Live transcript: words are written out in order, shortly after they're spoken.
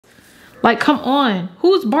Like, come on.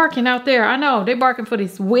 Who's barking out there? I know, they barking for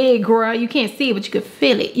this wig, girl. You can't see it, but you can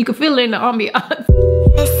feel it. You can feel it in the ambiance.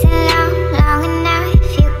 Listen long enough,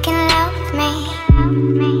 you can love me.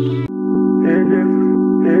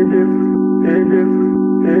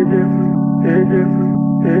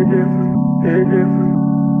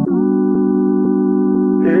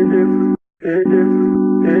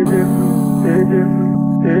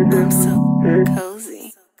 I'm so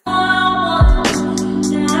cozy.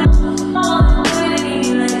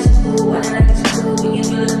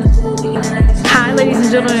 Hi, ladies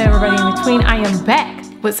and gentlemen, everybody in between. I am back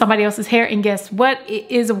with somebody else's hair, and guess what?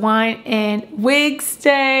 It is wine and wig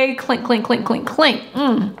day. Clink, clink, clink, clink, clink.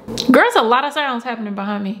 Girls, a lot of sounds happening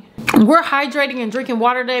behind me. We're hydrating and drinking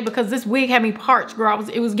water today because this wig had me parched, girl.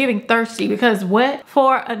 It was getting thirsty because what?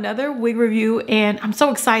 For another wig review, and I'm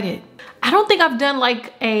so excited. I don't think I've done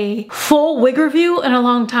like a full wig review in a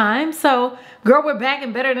long time. So girl, we're back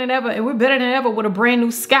and better than ever, and we're better than ever with a brand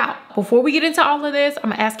new scalp. Before we get into all of this,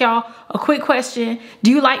 I'm gonna ask y'all a quick question.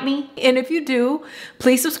 Do you like me? And if you do,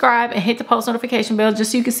 please subscribe and hit the post notification bell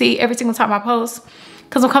just so you can see every single time I post.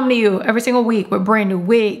 Cause I'm coming to you every single week with brand new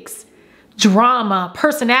wigs, drama,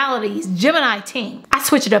 personalities, Gemini team. I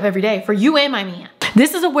switch it up every day for you and my man.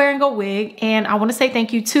 This is a Wear Go wig, and I want to say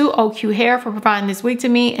thank you to OQHAIR for providing this wig to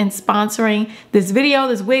me and sponsoring this video.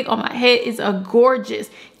 This wig on my head is a gorgeous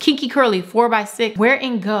kinky curly 4x6 Wear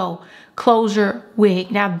Go closure wig.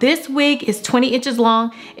 Now this wig is 20 inches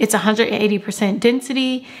long. It's 180%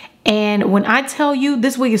 density. And when I tell you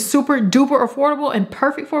this wig is super duper affordable and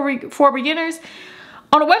perfect for beginners,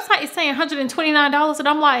 on the website it's saying $129, and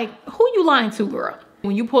I'm like, who you lying to, girl?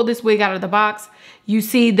 When you pull this wig out of the box, you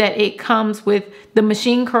see that it comes with the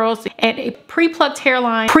machine curls and a pre-plucked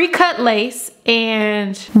hairline, pre-cut lace,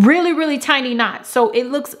 and really, really tiny knots. So it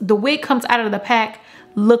looks, the wig comes out of the pack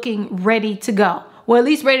looking ready to go. Well, at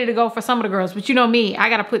least ready to go for some of the girls, but you know me, I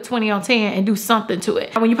gotta put 20 on 10 and do something to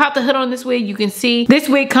it. When you pop the hood on this wig, you can see this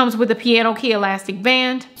wig comes with a piano key elastic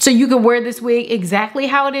band. So you can wear this wig exactly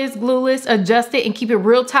how it is, glueless, adjust it and keep it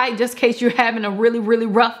real tight just in case you're having a really, really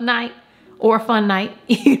rough night or a fun night.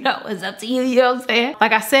 You know, it's up to you, you know what I'm saying?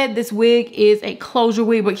 Like I said, this wig is a closure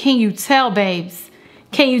wig, but can you tell, babes?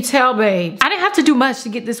 Can you tell, babes? I didn't have to do much to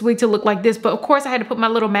get this wig to look like this, but of course I had to put my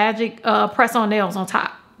little magic press-on nails on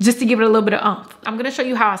top just to give it a little bit of oomph. I'm gonna show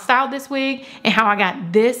you how I styled this wig and how I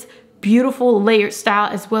got this beautiful layered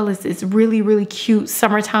style, as well as this really, really cute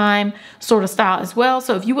summertime sort of style as well.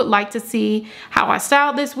 So if you would like to see how I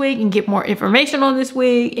styled this wig and get more information on this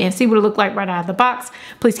wig and see what it looked like right out of the box,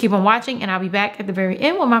 please keep on watching, and I'll be back at the very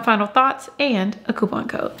end with my final thoughts and a coupon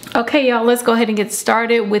code. Okay, y'all, let's go ahead and get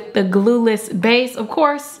started with the glueless base. Of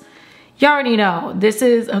course, y'all already know this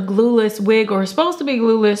is a glueless wig, or it's supposed to be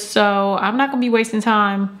glueless, so I'm not gonna be wasting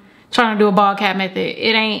time trying to do a ball cap method.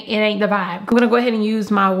 It ain't the vibe. I'm gonna go ahead and use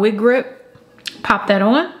my wig grip, pop that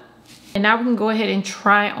on, and now we can go ahead and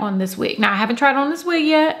try on this wig. Now I haven't tried on this wig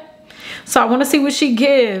yet, so I want to see what she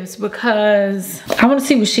gives because I want to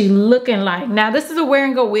see what she looking like. Now this is a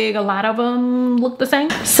Wear Go wig. A lot of them look the same.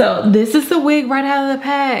 So this is the wig right out of the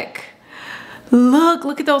pack.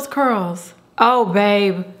 Look at those curls. Oh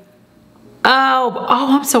babe. Oh,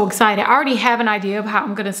 I'm so excited. I already have an idea of how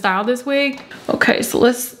I'm gonna style this wig. Okay, so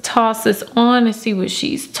let's toss this on and see what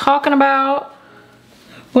she's talking about.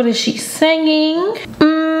 What is she singing?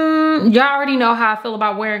 Y'all already know how I feel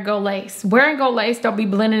about Wear Go lace. Wear Go lace don't be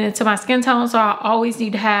blending into my skin tone, so I always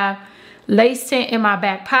need to have lace tint in my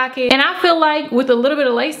back pocket. And I feel like with a little bit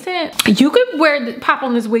of lace tint, you could pop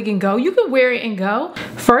on this wig and go. You can wear it and go.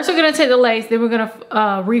 First, we're gonna take the lace, then we're gonna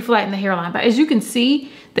reflatten the hairline. But as you can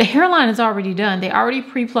see, the hairline is already done. They already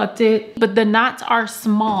pre-plucked it, but the knots are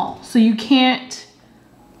small, so you can't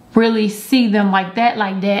really see them like that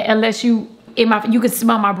unless you can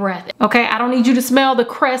smell my breath. Okay, I don't need you to smell the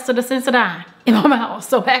crest of the Sensodyne in my mouth,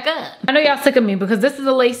 so back up. I know y'all sick of me because this is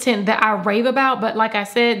a lace tint that I rave about, but like I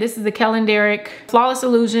said, this is the 𝐀𝐦𝐿𝐴 Flawless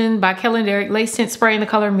Illusion by 𝐀𝐦𝐿𝐴 lace tint spray in the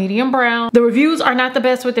color medium brown. The reviews are not the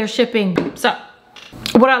best with their shipping, so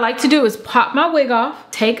what I like to do is pop my wig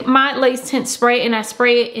off, take my lace tint spray, and I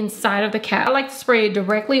spray it inside of the cap. I like to spray it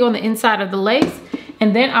directly on the inside of the lace,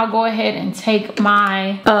 and then I'll go ahead and take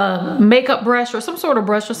my makeup brush or some sort of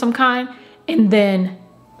brush of some kind, and then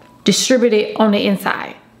distribute it on the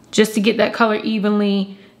inside just to get that color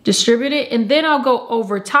evenly distributed. And then I'll go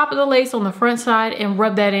over top of the lace on the front side and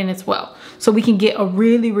rub that in as well, so we can get a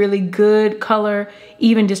really, really good color,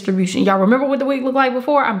 even distribution. Y'all remember what the wig looked like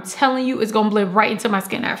before? I'm telling you, it's gonna blend right into my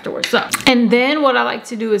skin afterwards. So, and then what I like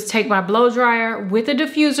to do is take my blow dryer with a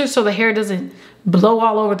diffuser so the hair doesn't blow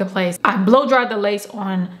all over the place. I blow dry the lace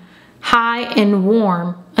on high and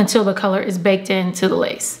warm until the color is baked into the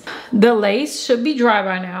lace. the lace should be dry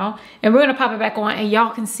by now. And we're gonna pop it back on and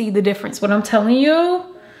y'all can see the difference. But I'm telling you,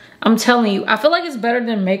 I feel like it's better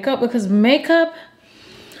than makeup because makeup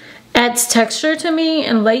adds texture to me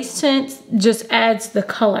and lace tint just adds the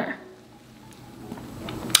color.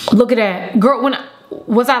 Look at that. Girl,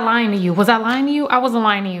 was I lying to you? Was I lying to you? I wasn't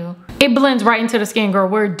lying to you. It blends right into the skin, girl.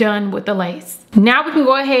 We're done with the lace. Now we can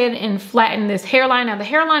go ahead and flatten this hairline. Now the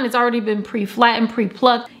hairline has already been pre-flattened,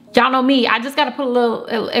 pre-plucked. Y'all know me, I just gotta put a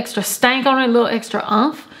little extra stank on it, a little extra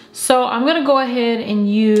oomph. So I'm gonna go ahead and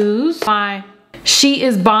use my She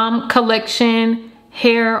Is Bomb Collection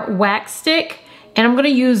hair wax stick. And I'm gonna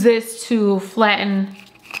use this to flatten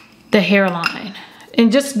the hairline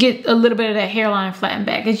and just get a little bit of that hairline flattened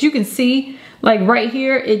back. As you can see, like right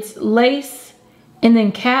here, it's lace and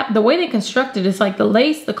then cap. The way they constructed it's like the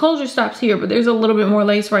lace, the closure stops here, but there's a little bit more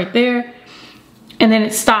lace right there. And then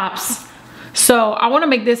it stops. So I wanna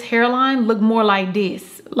make this hairline look more like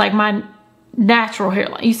this, like my natural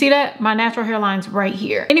hairline. You see that? My natural hairline's right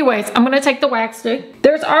here. Anyways, I'm gonna take the wax stick.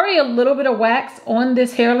 There's already a little bit of wax on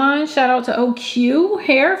this hairline. Shout out to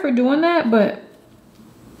OQHAIR for doing that, but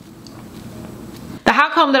the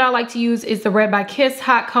hot comb that I like to use is the Red by Kiss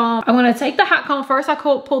hot comb. I'm gonna take the hot comb first. I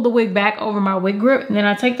pull the wig back over my wig grip, and then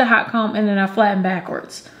I take the hot comb and then I flatten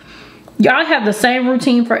backwards. Y'all have the same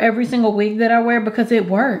routine for every single wig that I wear because it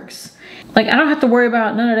works. Like I don't have to worry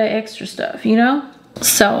about none of that extra stuff, you know?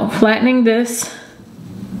 So flattening this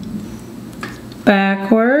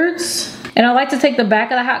backwards. And I like to take the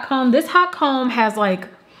back of the hot comb. This hot comb has like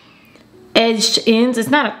edged ends.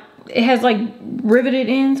 It has like riveted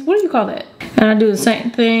ends. What do you call that? And I do the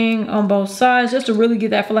same thing on both sides just to really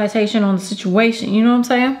get that flattation on the situation. You know what I'm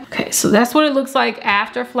saying? Okay, so that's what it looks like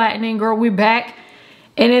after flattening. Girl, we're back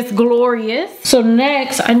and it's glorious. So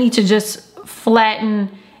next I need to just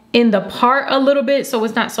flatten in the part a little bit so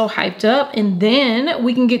it's not so hyped up, and then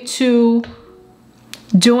we can get to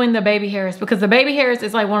doing the baby hairs because the baby hairs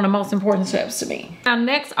is like one of the most important steps to me. Now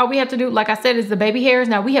next, all we have to do, like I said, is the baby hairs.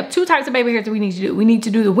 Now we have two types of baby hairs that we need to do. We need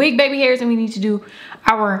to do the wig baby hairs and we need to do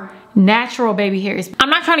our natural baby hairs. I'm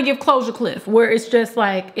not trying to give closure cliff where it's just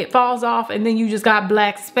like it falls off and then you just got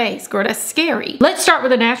black space. Girl, that's scary. Let's start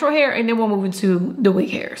with the natural hair and then we'll move into the wig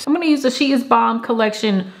hairs. I'm gonna use the She Is Bomb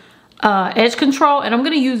Collection edge control, and I'm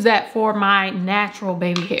gonna use that for my natural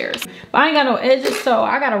baby hairs. But I ain't got no edges, so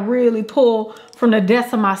I gotta really pull from the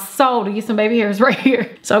depths of my soul to get some baby hairs right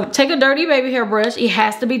here. So take a dirty baby hair brush. It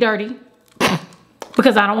has to be dirty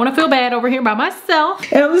because I don't want to feel bad over here by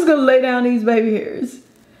myself. And I'm just gonna lay down these baby hairs.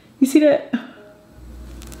 You see that?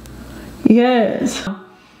 Yes.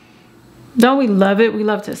 Don't we love it? We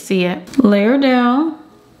love to see it. Layer down.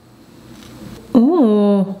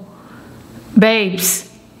 Ooh, babes.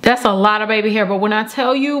 That's a lot of baby hair, but when I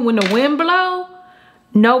tell you, when the wind blow,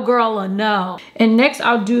 no girl will know. And next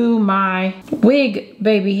I'll do my wig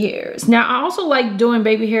baby hairs. Now I also like doing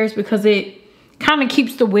baby hairs because it kind of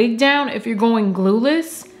keeps the wig down if you're going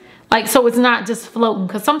glueless. Like, so it's not just floating.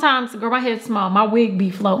 Cause sometimes, girl, my head's small, my wig be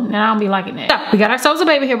floating and I don't be liking that. So we got ourselves a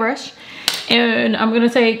baby hair brush and I'm gonna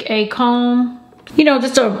take a comb, you know,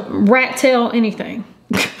 just a rat tail, anything.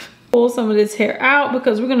 Pull some of this hair out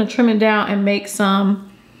because we're gonna trim it down and make some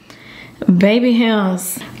baby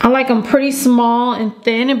hairs. I like them pretty small and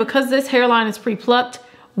thin, and because this hairline is pre-plucked,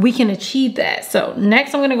 we can achieve that. So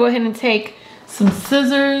next I'm gonna go ahead and take some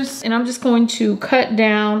scissors and I'm just going to cut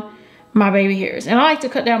down my baby hairs. And I like to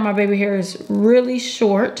cut down my baby hairs really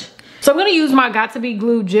short. So I'm gonna use my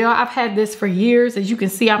𝐊𝐈𝐍𝐊𝐾 gel. I've had this for years. As you can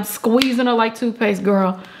see, I'm squeezing it like toothpaste,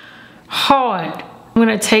 girl. Hard. I'm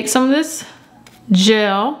gonna take some of this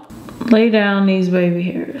gel, lay down these baby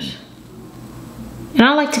hairs. And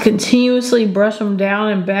I like to continuously brush them down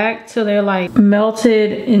and back till they're like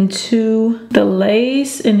melted into the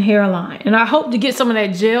lace and hairline. And I hope to get some of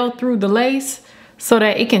that gel through the lace so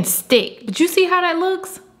that it can stick. But you see how that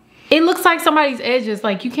looks? It looks like somebody's edges.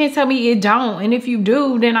 Like, you can't tell me it don't. And if you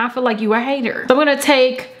do, then I feel like you a hater. So I'm gonna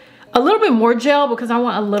take a little bit more gel because I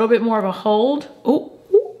want a little bit more of a hold. Ooh.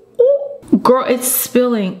 Girl, it's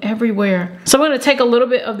spilling everywhere. So I'm gonna take a little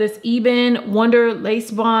bit of this Ebin Wonder Lace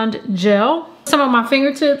Bond gel, some of my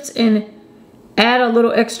fingertips, and add a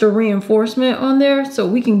little extra reinforcement on there so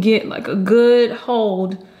we can get like a good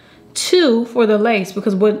hold too for the lace,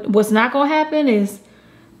 because what's not gonna happen is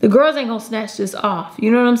the girls ain't gonna snatch this off. You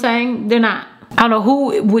know what I'm saying? They're not. I don't know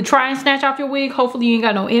who would try and snatch off your wig. Hopefully you ain't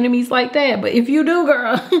got no enemies like that. But if you do,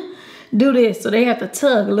 girl, do this. So they have to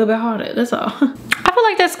tug a little bit harder. That's all. I feel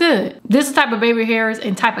like that's good. This is the type of baby hairs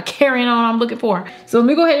and type of carrying on I'm looking for. So let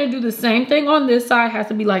me go ahead and do the same thing on this side. It has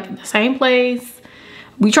to be like in the same place.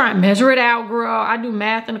 We try and measure it out, girl. I do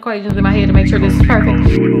math and equations in my head to make sure this is perfect.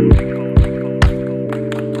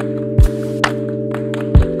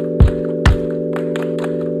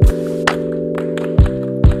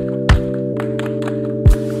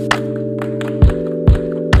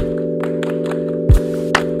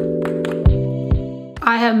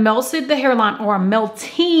 melted the hairline, or I'm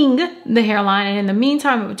melting the hairline. And in the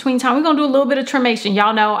meantime, in between time, we're gonna do a little bit of trimation.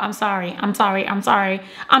 Y'all know I'm sorry. I'm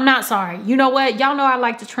not sorry. You know what? Y'all know I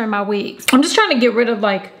like to trim my wigs. I'm just trying to get rid of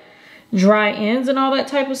like dry ends and all that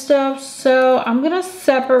type of stuff. So I'm gonna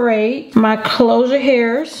separate my closure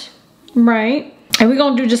hairs, right? And we're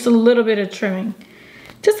gonna do just a little bit of trimming.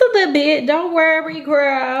 Just a little bit. Don't worry,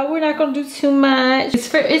 girl. We're not gonna do too much.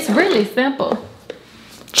 It's really simple.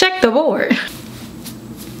 Check the board.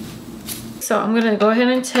 So I'm gonna go ahead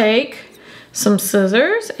and take some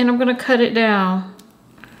scissors and I'm gonna cut it down.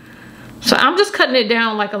 So I'm just cutting it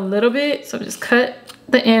down like a little bit. So just cut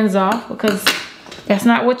the ends off because that's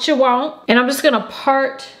not what you want. And I'm just gonna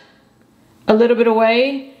part a little bit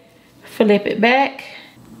away, flip it back.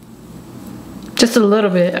 Just a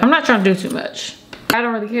little bit. I'm not trying to do too much. I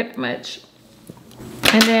don't really care that much.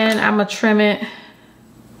 And then I'm gonna trim it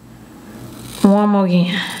one more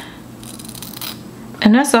again.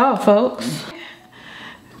 And that's all, folks.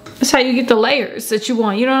 That's how you get the layers that you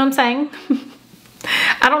want. You know what I'm saying?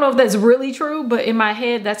 I don't know if that's really true, but in my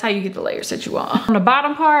head, that's how you get the layers that you want. On the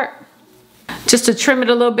bottom part, just to trim it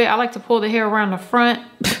a little bit, I like to pull the hair around the front.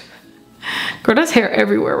 Girl, there's hair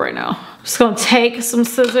everywhere right now. I'm just gonna take some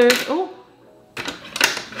scissors. Ooh.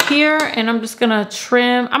 Here, and I'm just gonna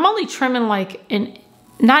trim. I'm only trimming like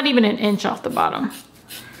not even an inch off the bottom.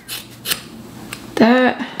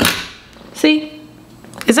 That, see,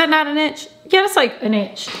 is that not an inch? Yeah, that's like an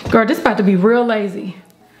inch. Girl, this is about to be real lazy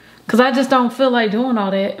because I just don't feel like doing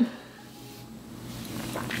all that.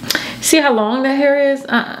 See how long that hair is? So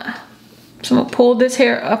I'm gonna pull this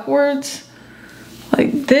hair upwards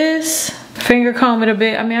like this. Finger comb it a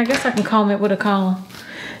bit. I mean, I guess I can comb it with a comb.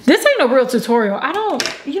 This ain't a real tutorial. I don't,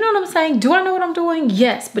 you know what I'm saying? Do I know what I'm doing?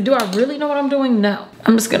 Yes. But do I really know what I'm doing? No.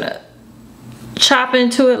 I'm just gonna chop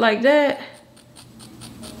into it like that.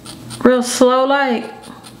 Real slow like.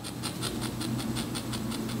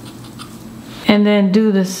 And then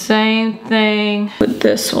do the same thing with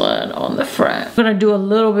this one on the front. I'm gonna do a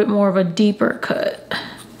little bit more of a deeper cut.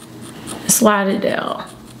 Slide it down.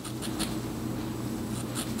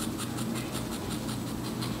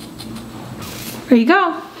 There you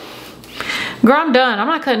go. Girl, I'm done. I'm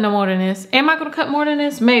not cutting no more than this. Am I gonna cut more than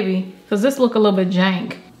this? Maybe, because this look a little bit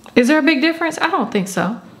jank. Is there a big difference? I don't think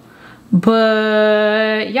so.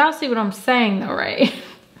 But y'all see what I'm saying though, right?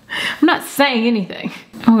 I'm not saying anything.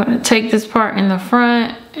 I'm gonna take this part in the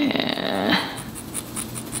front and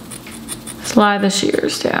slide the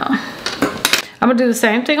shears down. I'm gonna do the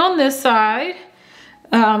same thing on this side.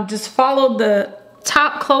 Just follow the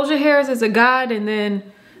top closure hairs as a guide and then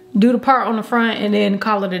do the part on the front and then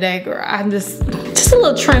call it a day, girl. I'm just a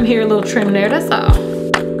little trim here, a little trim there, that's all.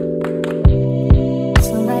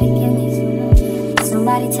 Somebody give me,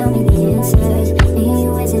 somebody tell me the answers. Me and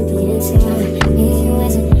you isn't the answer. Me and you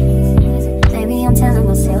isn't. Maybe I'm telling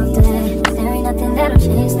myself that there ain't nothing that'll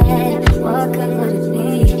change that. What good would it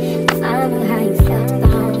be if I knew how you felt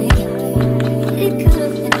about me? It could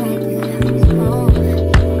have been right, but I was wrong.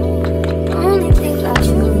 Only think about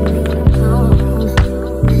you and me.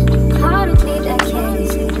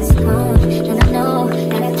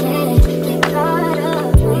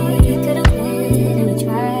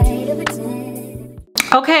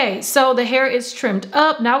 Okay, so the hair is trimmed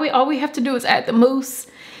up. Now all we have to do is add the mousse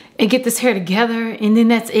and get this hair together, and then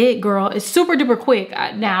that's it, girl. It's super duper quick.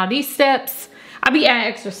 Now these steps, I be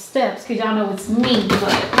adding extra steps because y'all know it's me.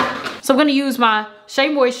 But so I'm gonna use my Shea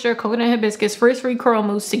Moisture Coconut Hibiscus Frizz-Free Curl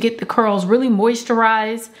Mousse to get the curls really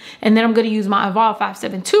moisturized, and then I'm gonna use my Evolve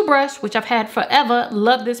 572 brush, which I've had forever.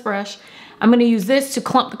 Love this brush. I'm gonna use this to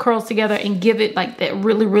clump the curls together and give it like that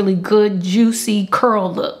really, really good juicy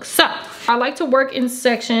curl look. So I like to work in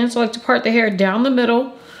sections. So I like to part the hair down the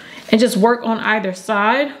middle and just work on either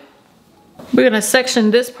side. We're gonna section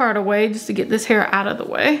this part away just to get this hair out of the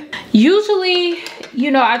way. Usually, you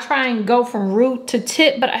know, I try and go from root to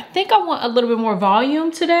tip, but I think I want a little bit more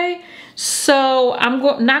volume today. So I'm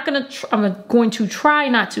going to try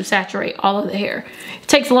not to saturate all of the hair. It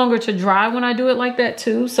takes longer to dry when I do it like that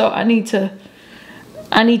too. So I need to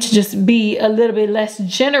just be a little bit less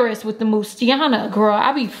generous with the mousse. Tiana, girl,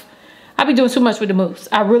 I be doing too much with the mousse.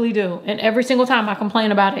 I really do. And every single time I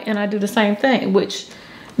complain about it and I do the same thing, which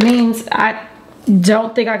means I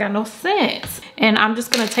don't think I got no sense. And I'm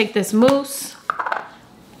just gonna take this mousse,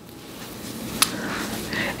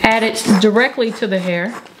 add it directly to the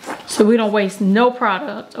hair so we don't waste no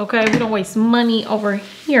product, okay? We don't waste money over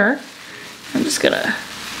here. I'm just gonna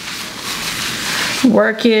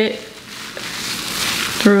work it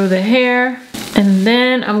through the hair. And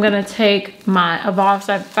then I'm gonna take my Evolve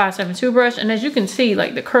 572 brush, and as you can see,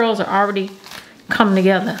 like the curls are already coming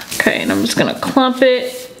together. Okay, and I'm just gonna clump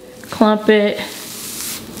it clump it,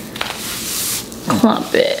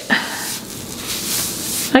 clump it,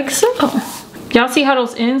 like so. Y'all see how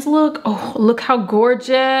those ends look? Oh, look how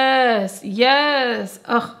gorgeous. Yes.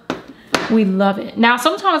 Ugh, we love it. Now,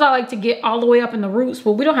 sometimes I like to get all the way up in the roots,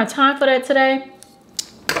 but we don't have time for that today.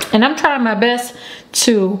 And I'm trying my best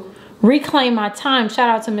to reclaim my time. Shout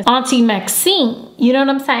out to Miss Auntie Maxine. You know what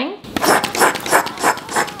I'm saying?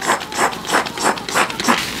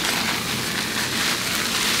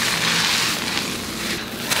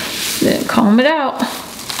 Then comb it out.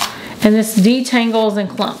 And this detangles and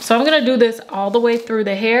clumps. So I'm gonna do this all the way through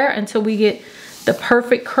the hair until we get the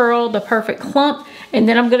perfect curl, the perfect clump. And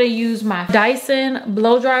then I'm gonna use my Dyson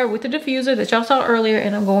blow dryer with the diffuser that y'all saw earlier,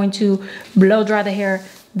 and I'm going to blow dry the hair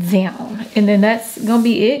down. And then that's gonna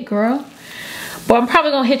be it, girl. But I'm probably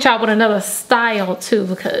gonna hit y'all with another style too,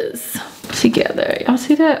 because together, y'all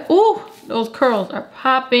see that? Ooh, those curls are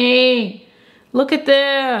popping. Look at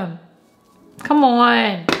them. Come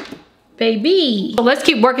on, baby. So let's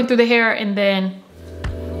keep working through the hair, and then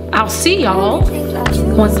I'll see y'all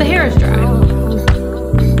once the hair is dry.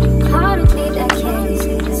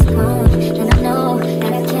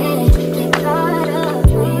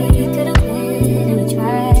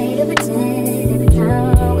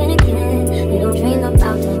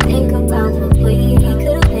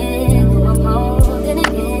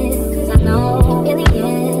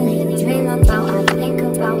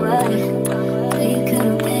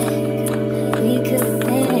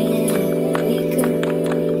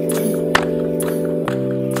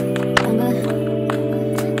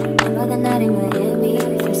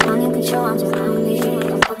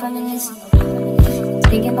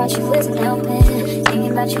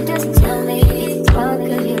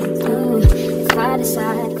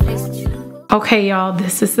 Okay, y'all,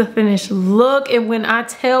 this is the finished look, and when I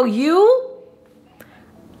tell you,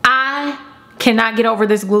 I cannot get over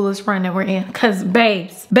this glueless run that we're in, because babe,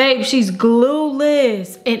 she's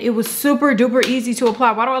glueless, and it was super duper easy to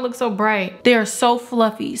apply. Why do I look so bright? They are so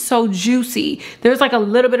fluffy, so juicy. There's like a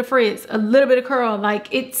little bit of frizz, a little bit of curl, like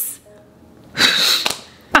it's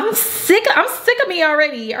I'm sick of me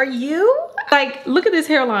already. Are you? Like, look at this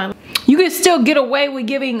hairline. You can still get away with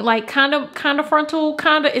giving like kind of frontal,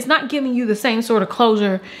 it's not giving you the same sort of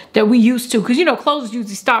closure that we used to, because you know closures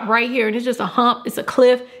usually stop right here and it's just a hump, it's a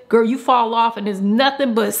cliff. Girl, you fall off and there's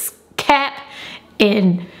nothing but cap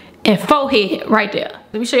and forehead right there.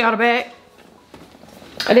 Let me show y'all the back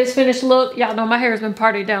of this finished look. Y'all know my hair has been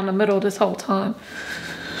parted down the middle this whole time.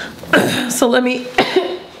 So let me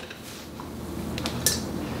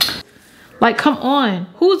like, come on.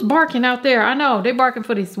 Who's barking out there? I know, they barking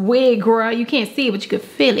for this wig, girl. You can't see it, but you can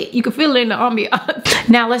feel it. You can feel it in the ambiance.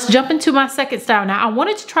 Now, let's jump into my second style. Now, I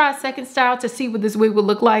wanted to try a second style to see what this wig would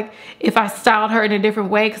look like if I styled her in a different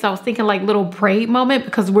way, because I was thinking like little braid moment,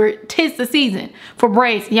 because tis the season for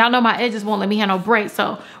braids. Y'all know my edges won't let me have no braids.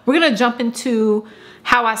 So we're gonna jump into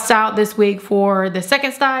how I styled this wig for the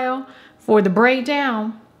second style, for the braid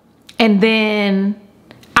down, and then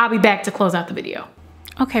I'll be back to close out the video.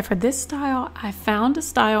 Okay, for this style, I found a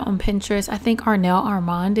style on Pinterest. I think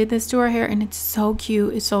𝐻𝐈𝐍𝐻 did this to her hair, and it's so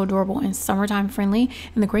cute, it's so adorable, and summertime friendly.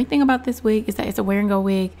 And the great thing about this wig is that it's a wear and go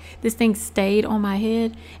wig. This thing stayed on my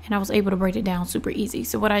head, and I was able to braid it down super easy.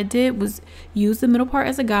 So what I did was use the middle part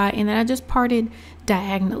as a guide, and then I just parted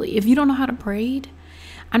diagonally. If you don't know how to braid,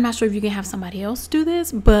 I'm not sure if you can have somebody else do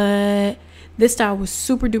this, but this style was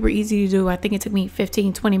super duper easy to do. I think it took me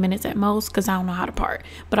 15-20 minutes at most, because I don't know how to part.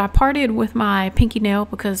 But I parted with my pinky nail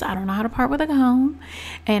because I don't know how to part with a comb.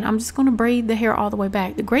 And I'm just going to braid the hair all the way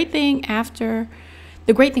back. The great thing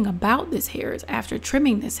about this hair is after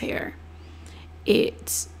trimming this hair,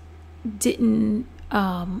 it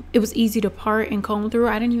was easy to part and comb through.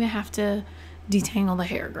 I didn't even have to detangle the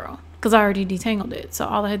hair, girl, because I already detangled it. So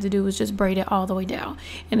all I had to do was just braid it all the way down.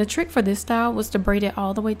 And the trick for this style was to braid it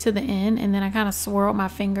all the way to the end, and then I kind of swirled my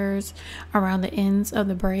fingers around the ends of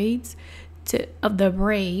the braids to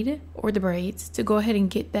go ahead and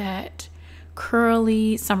get that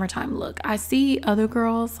curly summertime look. I see other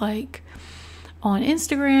girls like on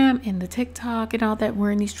Instagram and the TikTok and all that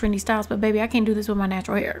wearing these trendy styles, but baby, I can't do this with my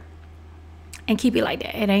natural hair and keep it like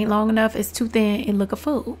that. It ain't long enough, it's too thin, it look a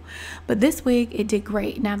fool. But this wig, it did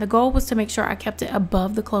great. Now the goal was to make sure I kept it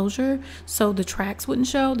above the closure so the tracks wouldn't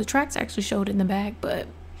show. The tracks actually showed in the back, but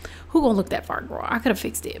who gonna look that far, girl? I could have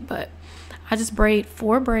fixed it, but I just braid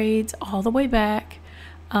 4 braids all the way back.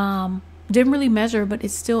 Didn't really measure, but it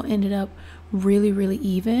still ended up really, really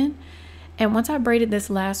even. And once I braided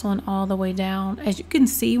this last one all the way down, as you can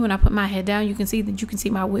see when I put my head down, you can see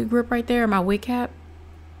my wig grip right there, my wig cap.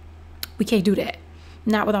 We can't do that.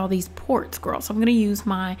 not with all these ports, girl. So I'm gonna use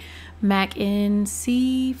my MAC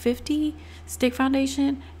NC50 stick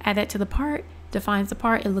foundation, add that to the part, defines the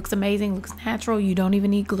part. It looks amazing, looks natural. You don't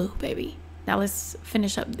even need glue, baby. Now let's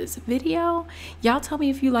finish up this video. Y'all tell me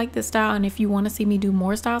if you like this style and if you want to see me do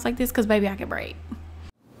more styles like this, because baby, I can braid.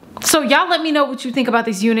 So y'all let me know what you think about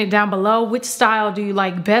this unit down below. Which style do you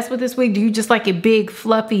like best with this wig? Do you just like it big,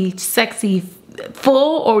 fluffy, sexy,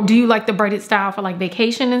 full, or do you like the braided style for like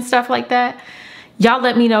vacation and stuff like that? Y'all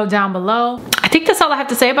let me know down below. I think that's all I have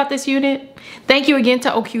to say about this unit. Thank you again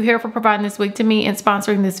to OQHAIR for providing this wig to me and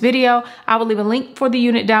sponsoring this video. I will leave a link for the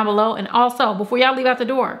unit down below. And also, before y'all leave out the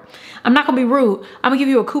door, I'm not gonna be rude. I'm gonna give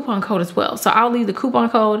you a coupon code as well. So I'll leave the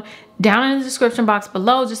coupon code down in the description box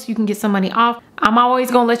below just so you can get some money off. I'm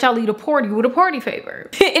always gonna let y'all leave a party with a party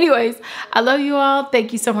favor. Anyways, I love you all.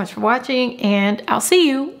 Thank you so much for watching, and I'll see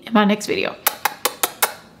you in my next video.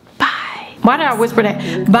 Bye. Why did I whisper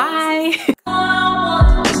that? Bye.